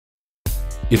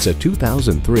It's a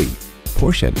 2003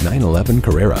 Porsche 911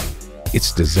 Carrera.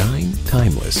 Its design,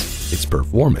 timeless. Its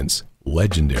performance,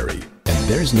 legendary. And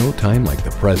there's no time like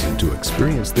the present to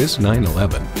experience this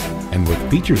 911. And with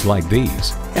features like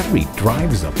these, every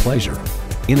drive is a pleasure.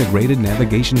 Integrated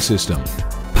navigation system,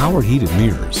 power heated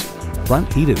mirrors,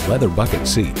 front heated leather bucket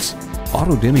seats,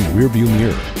 auto dimming rear view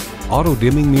mirror, auto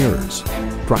dimming mirrors,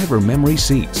 driver memory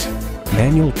seats,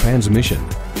 manual transmission,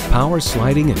 power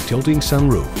sliding and tilting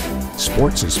sunroof,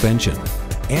 sport suspension,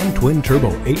 and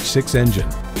twin-turbo H6 engine.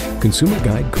 Consumer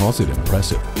Guide calls it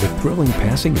impressive with thrilling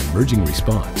passing and merging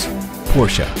response.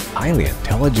 Porsche, highly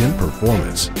intelligent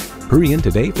performance. Hurry in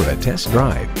today for a test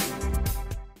drive.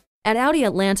 At Audi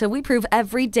Atlanta, we prove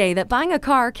every day that buying a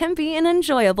car can be an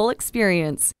enjoyable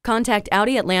experience. Contact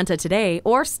Audi Atlanta today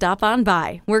or stop on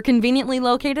by. We're conveniently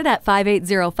located at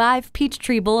 5805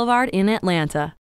 Peachtree Boulevard in Atlanta.